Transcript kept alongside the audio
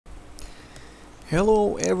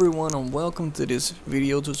Hello everyone and welcome to this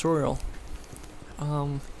video tutorial.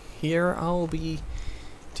 Here I'll be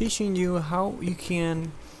teaching you how you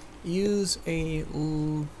can use a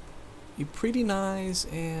pretty nice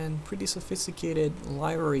and pretty sophisticated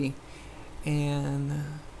library, and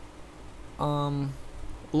lo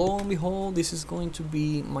and behold, this is going to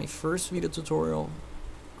be my first video tutorial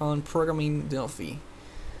on programming Delphi,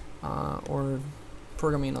 or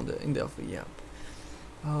programming in Delphi. Yeah.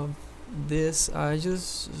 This I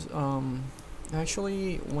just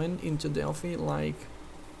actually went into Delphi like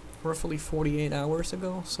roughly 48 hours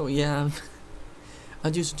ago, so yeah. I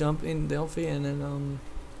just jumped in Delphi, and then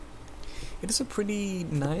it is a pretty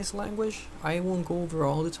nice language. I won't go over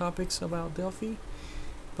all the topics about Delphi,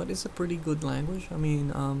 but it's a pretty good language. I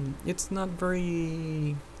mean, it's not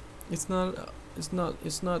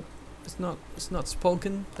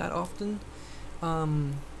spoken that often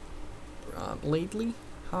lately.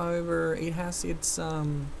 However, it has its ups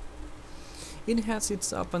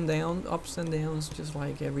and downs, just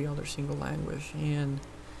like every other single language. And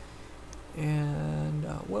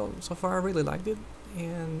well, so far I really liked it.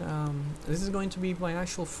 And this is going to be my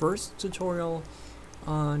actual first tutorial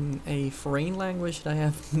on a foreign language that I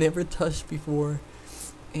have never touched before,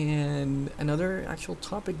 and another actual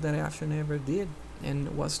topic that I actually never did,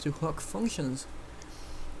 and was to hook functions.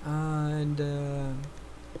 And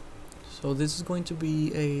so this is going to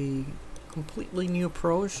be a completely new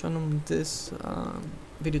approach on this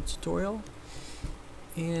video tutorial,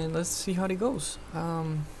 and let's see how it goes.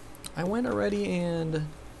 I went already, and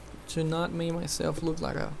to not make myself look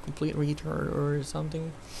like a complete retard or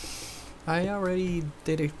something, I already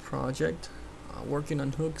did a project working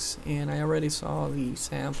on hooks, and I already saw the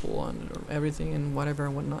sample on everything and whatever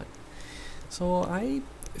and whatnot. So I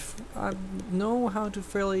know how to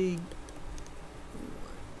fairly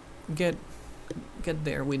get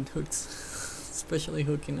there with hooks, especially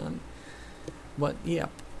hooking on. But yeah,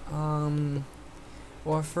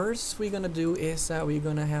 what first we're gonna do is we're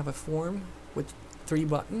gonna have a form with 3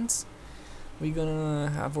 buttons. We're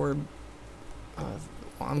gonna have our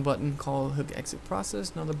one button called hook exit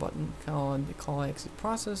process, another button called call exit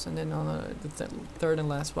process, and then on the third and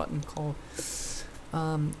last button called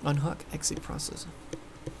unhook exit process.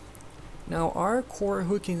 Now our core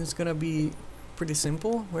hooking is gonna be pretty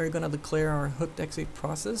simple. We're gonna declare our hooked exit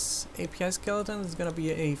process API skeleton is gonna be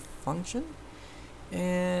a function,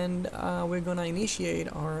 and we're gonna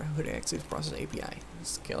initiate our hooked exit process API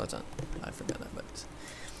skeleton. I forgot that, but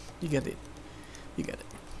you get it.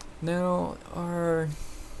 Now our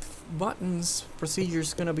buttons procedure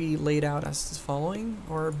is gonna be laid out as the following.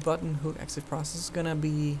 Our button hook exit process is gonna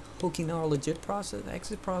be hooking our legit process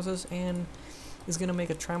exit process, and is gonna make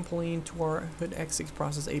a trampoline to our hook exit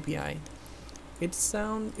process API. It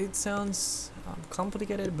sounds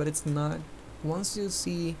complicated, but it's not. Once you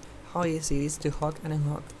see how easy it is to hook and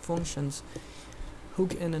unhook functions,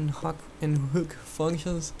 hook and unhook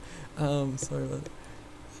functions, sorry about that.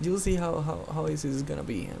 You'll see how easy it's gonna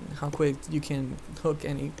be, and how quick you can hook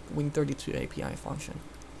any Win32 API function.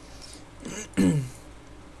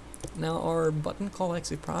 Now our button call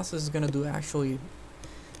exit process is gonna do actually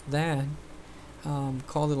that,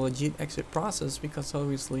 call the legit exit process, because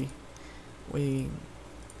obviously we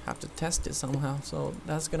have to test it somehow. So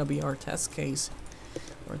that's gonna be our test case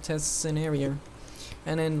or test scenario.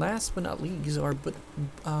 And then last but not least, our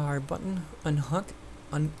button unhook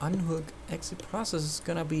exit process is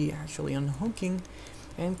gonna be actually unhooking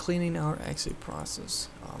and cleaning our exit process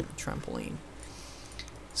trampoline.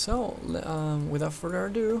 So without further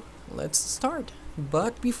ado, let's start.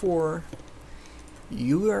 But before,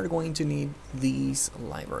 you are going to need this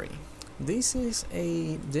library. This is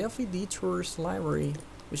a Delphi Detours library,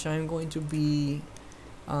 which I'm going to be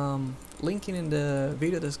linking in the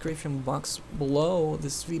video description box below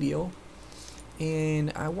this video.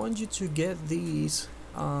 And I want you to get these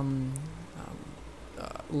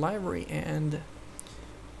library and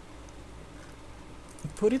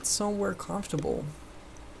put it somewhere comfortable.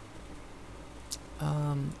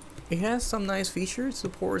 It has some nice features,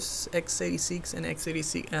 supports x86 and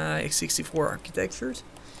x64 architectures,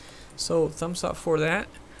 so thumbs up for that.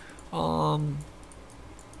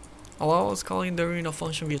 Allows calling the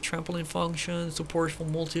function via trampoline function, supports for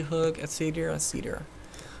multi-hook, etc, etc.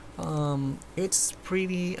 It's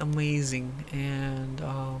pretty amazing, and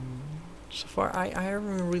so far I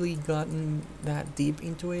haven't really gotten that deep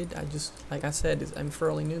into it. I just, like I said, I'm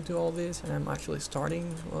fairly new to all this, and I'm actually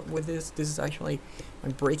starting with this. This is actually my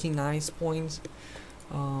breaking ice points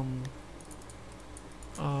on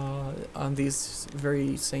this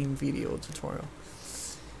very same video tutorial.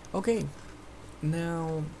 Okay,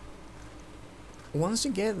 now once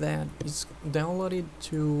you get that, just download it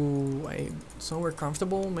to somewhere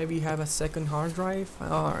comfortable. Maybe you have a second hard drive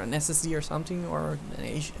or an SSD or something, or an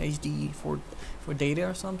HD for data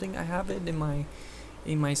or something. I have it in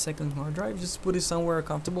my second hard drive. Just put it somewhere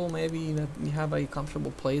comfortable. Maybe that you have a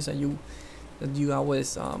comfortable place that you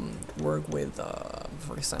always work with.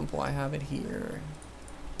 For example, I have it here.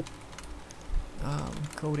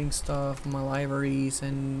 Coding stuff, my libraries,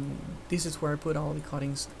 and this is where I put all the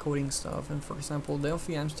coding stuff. And for example,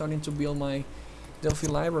 Delphi, I'm starting to build my Delphi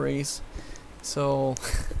libraries, so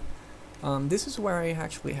this is where I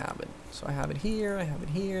actually have it. So I have it here, I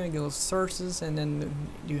go to sources, and then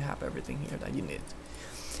you have everything here that you need.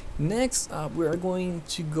 Next up, we are going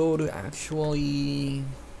to go to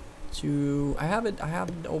I have it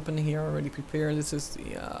open here already prepared. This is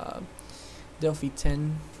the Delphi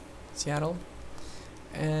 10 Seattle.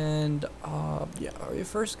 And yeah, we're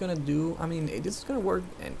first gonna do, I mean, this is gonna work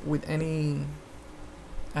with any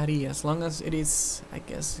IDE as long as it is, I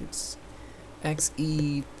guess it's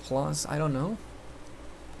XE plus. I don't know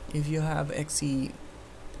if you have XE7,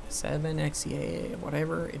 XE8,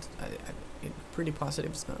 whatever. It's pretty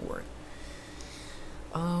positive it's gonna work.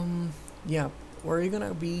 Yeah, what you're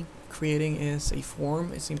gonna be creating is a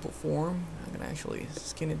form, a simple form. I'm gonna actually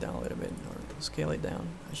skin it down a little bit, or scale it down.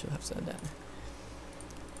 I should have said that.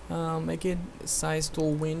 Make it size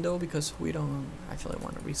tool window because we don't actually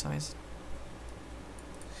want to resize.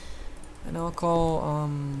 And I'll call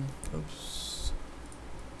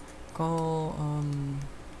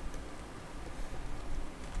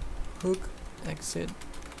hook exit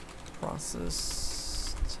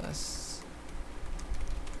process test,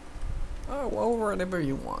 or whatever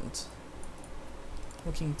you want.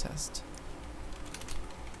 Hooking test.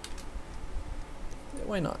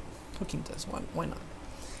 Why not? Hooking test. Why not?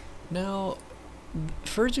 Now,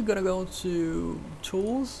 first you're gonna go to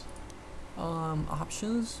tools,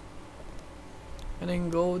 options, and then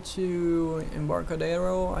go to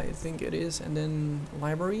Embarcadero, I think it is, and then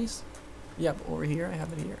libraries. Yep, over here, I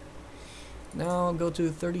have it here. Now go to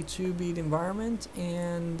 32-bit environment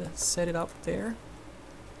and set it up there.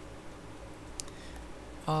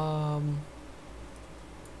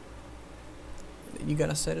 You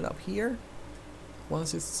gotta set it up here.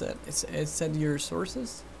 Once it's set, it's set your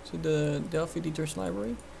sources to the Delphi Detours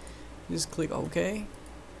library. Just click OK.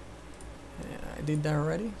 And I did that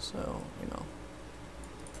already, so you know.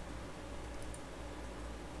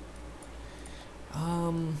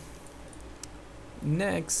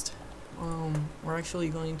 Next, we're actually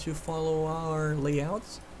going to follow our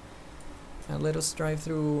layouts and let us drive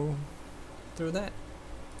through that.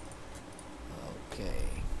 Okay.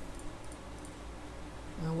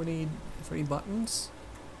 Now we need 3 buttons.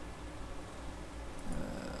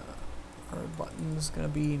 Our button is gonna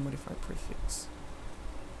be modify prefix.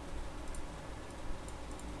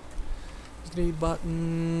 It's gonna be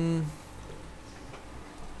button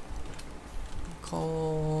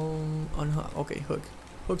call on hook. Okay, hook.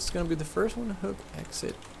 Hook's gonna be the first one. Hook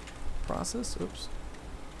exit process. Oops,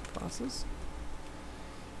 process.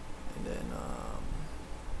 And then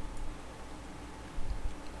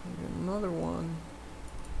another one.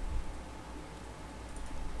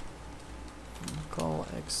 Call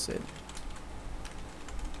exit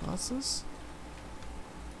process.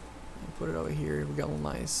 And put it over here. We got a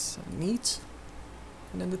nice neat.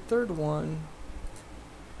 And then the third one,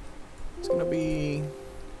 it's gonna be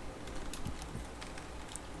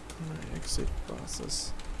exit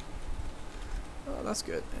process. Oh, that's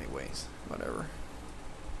good. Anyways, whatever.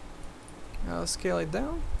 Scale it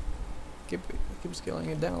down. Keep scaling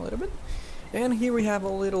it down a little bit. And here we have a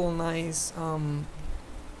little nice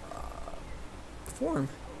form.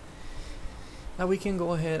 Now we can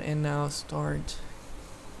go ahead and now start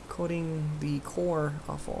coding the core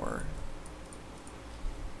of our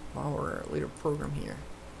little program here.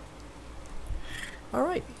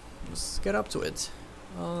 Alright, let's get up to it.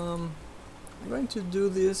 I'm going to do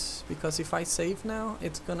this because if I save now,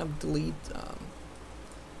 it's gonna delete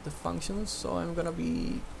the functions, so I'm gonna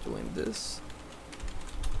be doing this.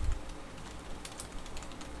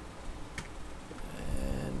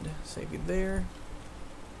 And save it there.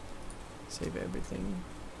 Save everything.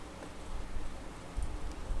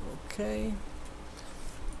 Okay.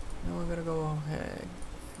 Now I'm gonna go ahead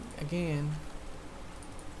again,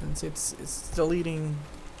 and it's deleting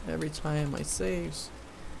every time I saves.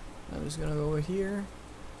 I'm just gonna go over here.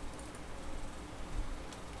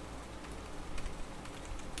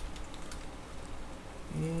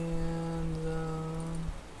 And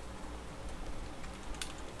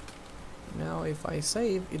now if I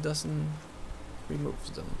save, it doesn't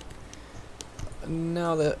remove them.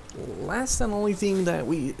 Now the last and only thing that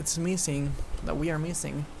it's missing that we are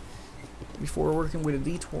missing before working with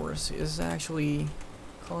the Detours is actually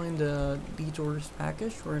calling the Detours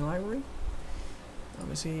package or library. Let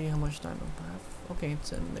me see how much time I have. Okay,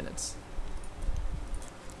 10 minutes.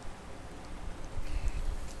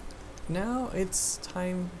 Now it's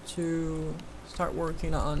time to start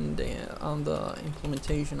working on the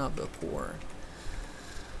implementation of the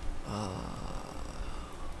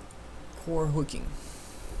core hooking.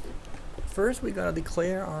 First, we gotta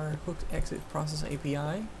declare our hooked exit process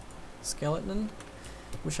API skeleton,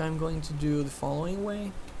 which I'm going to do the following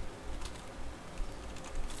way: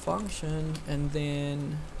 function and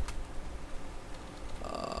then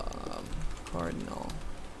cardinal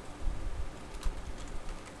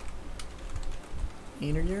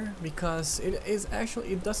integer, because it is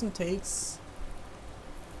actually, it doesn't takes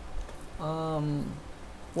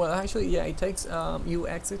well, actually, yeah, it takes you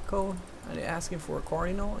exit code and it asking for a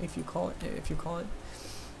cardinal if you call it.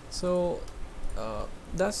 So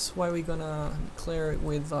that's why we're gonna declare it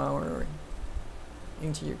with our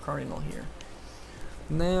integer cardinal here.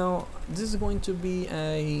 Now this is going to be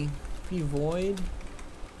a pre-void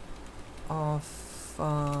of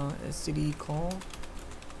std call.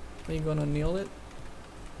 We're gonna nil it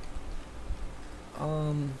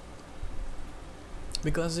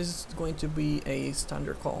because this is going to be a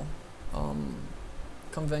standard call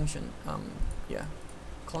convention, yeah,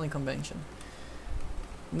 calling convention.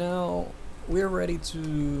 Now we're ready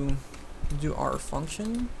to do our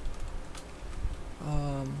function,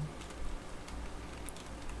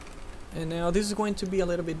 and now this is going to be a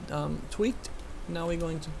little bit tweaked. Now we're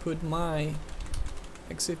going to put my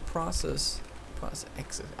exit process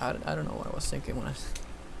exit. I don't know what I was thinking when I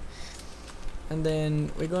and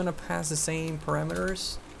then we're gonna pass the same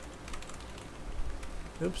parameters.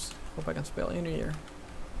 Oops, hope I can spell in here.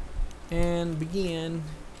 And begin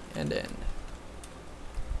and end.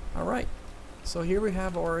 Alright, so here we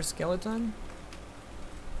have our skeleton.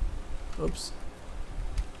 Oops.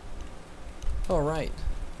 Alright.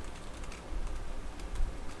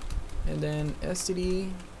 And then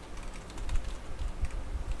std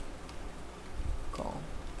call.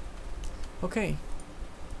 Okay.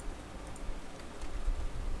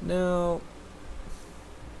 Now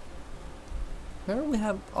we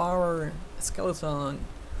have our skeleton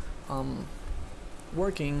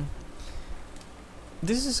working.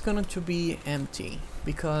 This is going to be empty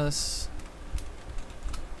because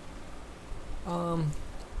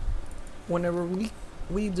whenever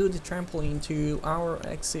we do the trampoline to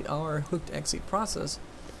our hooked exit process,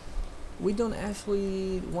 we don't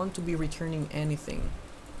actually want to be returning anything.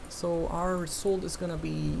 So our result is gonna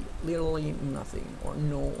be literally nothing or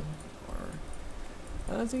no, or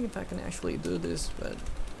I don't think if I can actually do this, but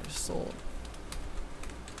result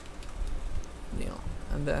nil,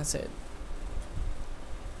 and that's it.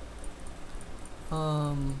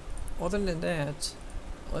 Other than that,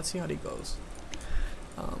 let's see how it goes.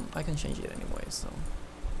 I can change it anyway.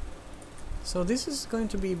 So this is going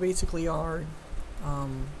to be basically our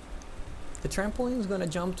the trampoline is gonna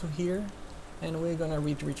jump to here. And we're gonna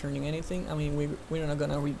be returning anything. I mean, we're not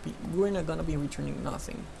gonna be returning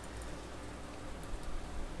nothing.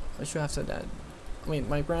 I should have said that. I mean,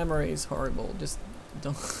 my grammar is horrible. Just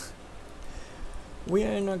don't. We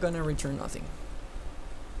are not gonna return nothing.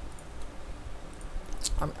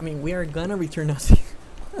 I mean, we are gonna return nothing.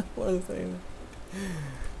 What am I saying?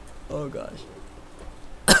 Oh gosh.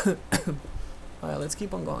 Alright, let's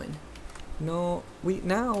keep on going. No, we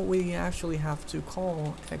actually have to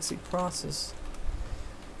call exit process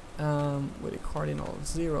with a cardinal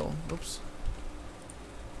 0. Oops.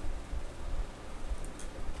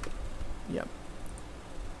 Yep.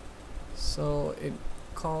 So it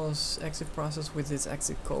calls exit process with its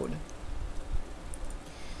exit code.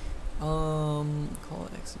 Call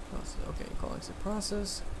exit process. Okay, call exit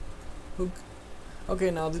process. Hook. Okay,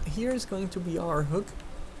 now here is going to be our hook.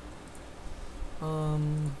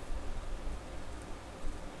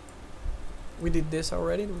 We did this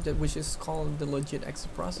already, which is called the legit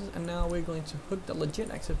exit process, and now we're going to hook the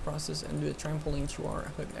legit exit process and do a trampoline to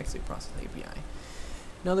our hook exit process API.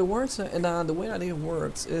 Now the way that it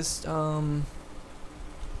works is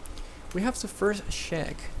we have to first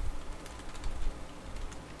check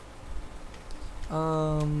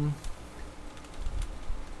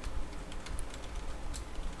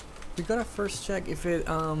we gotta first check if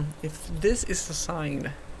this is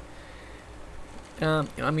assigned.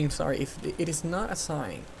 I mean, sorry, if it is not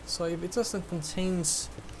assigned. So if it doesn't contains,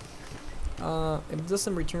 if it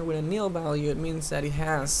doesn't return with a nil value, it means that it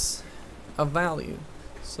has a value.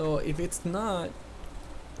 So if it's not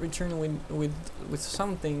returning with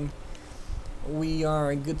something, we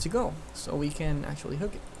are good to go. So we can actually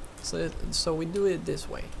hook it. So we do it this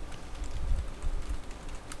way.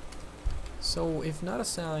 So if not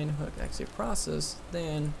assigned hook exit process,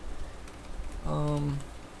 then hook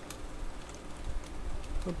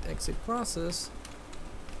exit process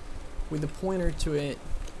with a pointer to it,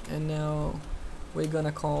 and now we're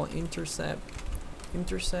gonna call intercept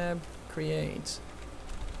create,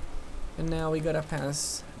 and now we gotta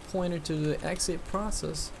pass pointer to the exit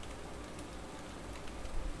process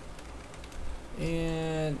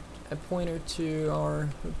and a pointer to our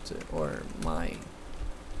or my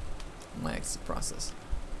exit process.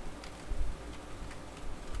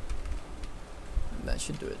 And that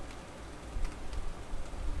should do it.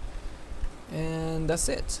 And that's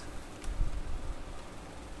it.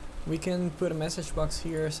 We can put a message box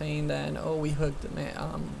here saying that, oh, we hooked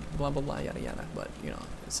blah blah blah yada yada, but you know,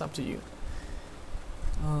 it's up to you.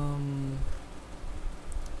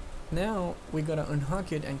 Now we gotta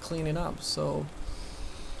unhook it and clean it up. So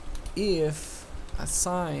if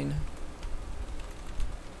assign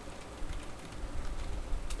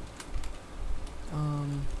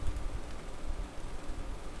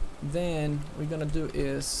then we're gonna do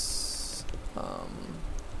is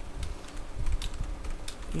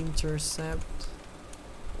intercept,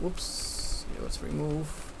 whoops, let's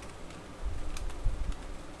remove,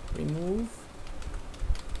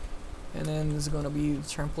 and then there's gonna be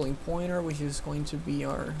trampoline pointer, which is going to be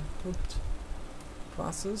our hooked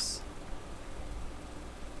process,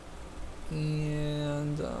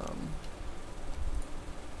 and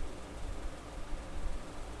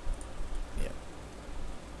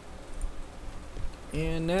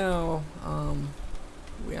and now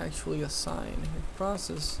we actually assign a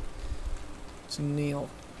process to nil.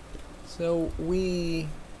 So we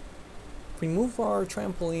remove our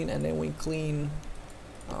trampoline and then we clean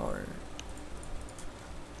our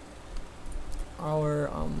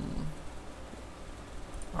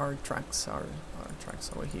tracks, our tracks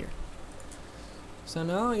over here. So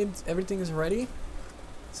now everything is ready.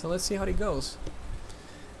 So let's see how it goes.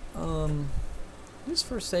 Just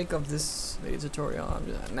for sake of this video tutorial,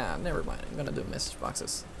 never mind. I'm gonna do message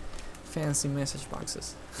boxes, fancy message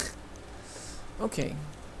boxes. Okay.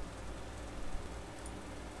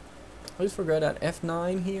 I just forgot that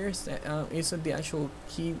F9 here is the actual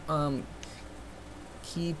key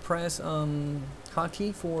press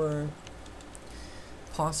hotkey for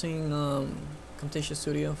pausing Camtasia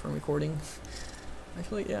Studio from recording.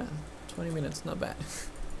 Actually, yeah, 20 minutes, not bad.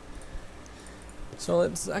 So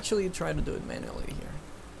let's actually try to do it manually here.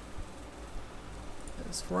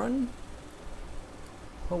 Let's run.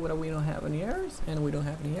 Hope that we don't have any errors, and we don't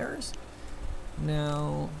have any errors.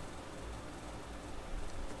 Now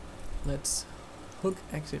let's hook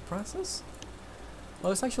exit process.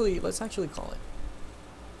 Well, let's actually call it.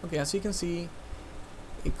 Okay, as you can see,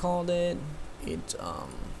 it called it. It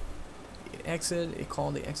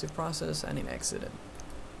called the exit process, and it exited.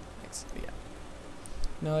 Yeah.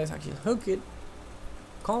 Now let's actually hook it.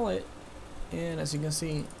 Call it, and as you can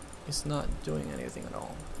see, it's not doing anything at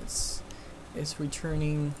all. It's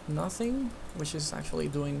returning nothing, which is actually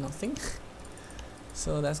doing nothing.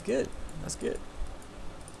 So that's good. That's good.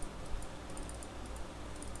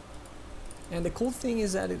 And the cool thing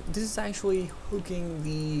is that this is actually hooking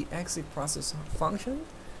the exit process function.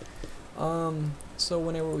 So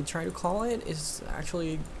whenever we try to call it, it's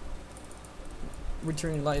actually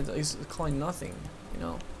returning, like, it's calling nothing, you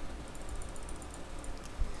know.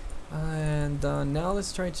 And now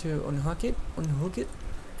let's try to unhook it,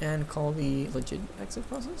 and call the legit exit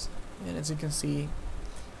process. And as you can see,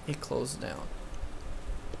 it closed down.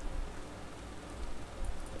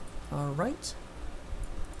 All right.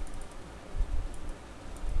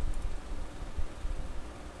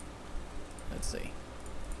 Let's see.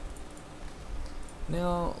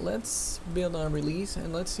 Now let's build a release,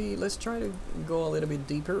 and let's try to go a little bit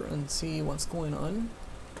deeper and see what's going on.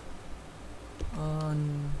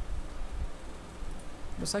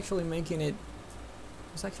 It's actually making it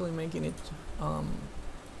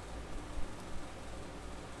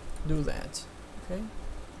do that. Okay,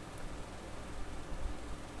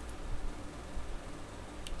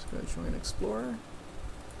 let's go to Join Explorer.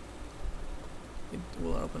 It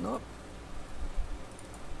will open up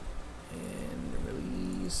and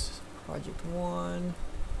release project 1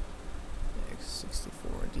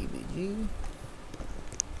 x64 dbg.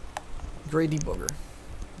 Great debugger.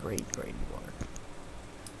 Great debugger.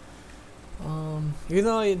 Even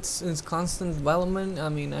though it's constant development, I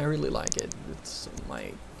mean, I really like it. It's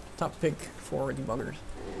my top pick for debuggers,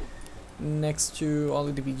 next to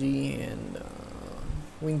OllyDBG and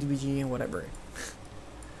WinDBG and whatever.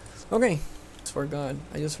 Okay, I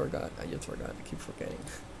just forgot. I keep forgetting.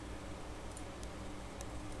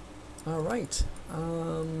 All right.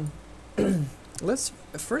 Let's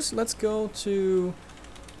go to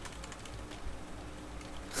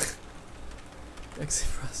exit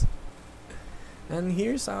process, and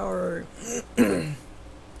here's our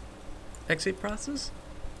exit process.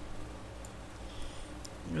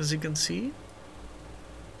 As you can see,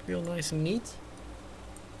 real nice and neat.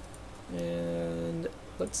 And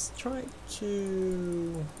let's try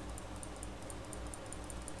to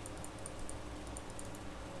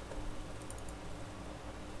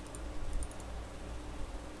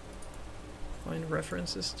find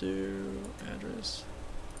references to address.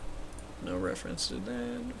 No reference to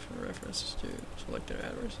that. References to selected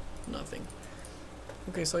address. Nothing.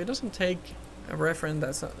 Okay, so it doesn't take a reference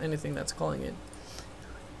that's not anything that's calling it.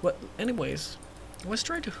 But anyways, let's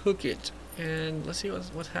try to hook it and let's see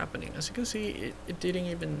what's happening. As you can see, it didn't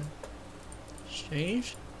even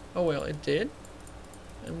change. Oh well, it did.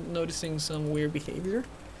 I'm noticing some weird behavior.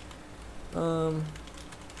 Yeah,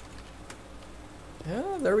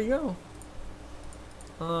 there we go.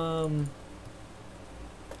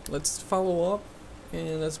 Let's follow up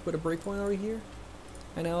and let's put a breakpoint over here.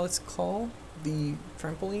 And now let's call the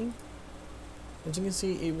trampoline. As you can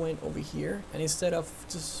see, it went over here, and instead of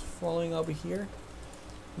just following over here,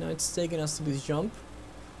 now it's taking us to this jump.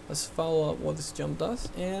 Let's follow up what this jump does,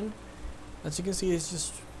 and as you can see, it's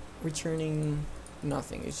just returning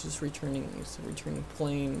nothing. It's just returning. It's returning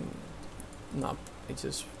plain null.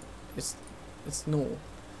 It's null.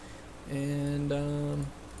 And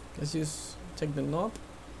let's just take the knob,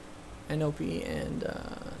 NOP, and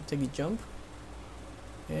take the jump,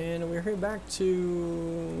 and we're here back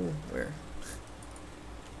to where?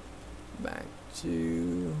 Back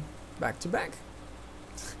to back.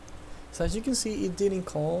 So as you can see, it didn't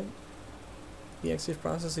call the exit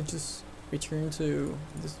process. It just returned to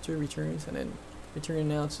these two returns, and then returning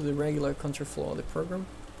now to the regular control flow of the program.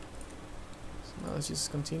 So now let's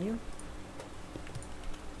just continue.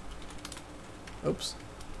 Oops.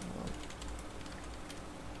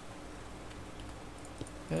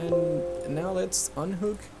 And now let's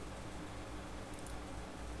unhook,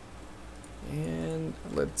 and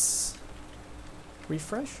let's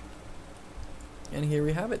refresh, and here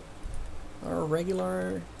we have it, our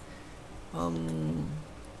regular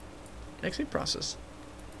exit process.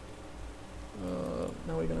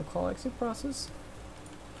 Now we're gonna call exit process,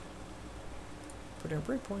 put in a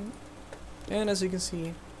breakpoint, and as you can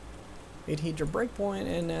see, it hit your breakpoint,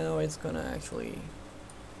 and now it's gonna actually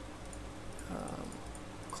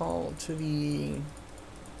call to the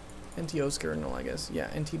NTO's kernel, I guess. Yeah,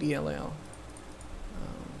 NTDLL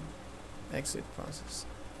exit process.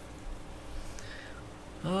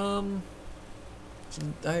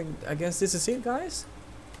 I guess this is it, guys.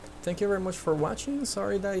 Thank you very much for watching.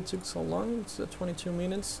 Sorry that it took so long. It's 22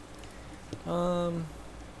 minutes. Yeah,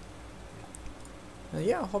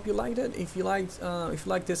 I hope you liked it. If you liked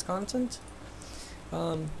this content,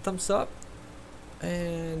 thumbs up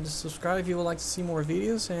and subscribe if you would like to see more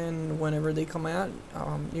videos, and whenever they come out,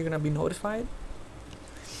 you're gonna be notified.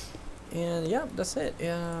 And yeah, that's it.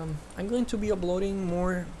 I'm going to be uploading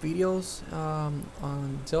more videos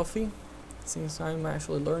on Delphi, since I'm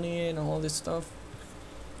actually learning it and all this stuff.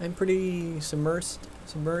 I'm pretty submerged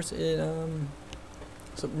into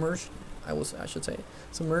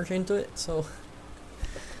it. So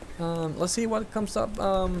let's see what comes up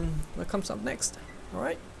next. All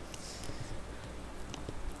right,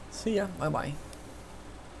 see ya. Bye bye.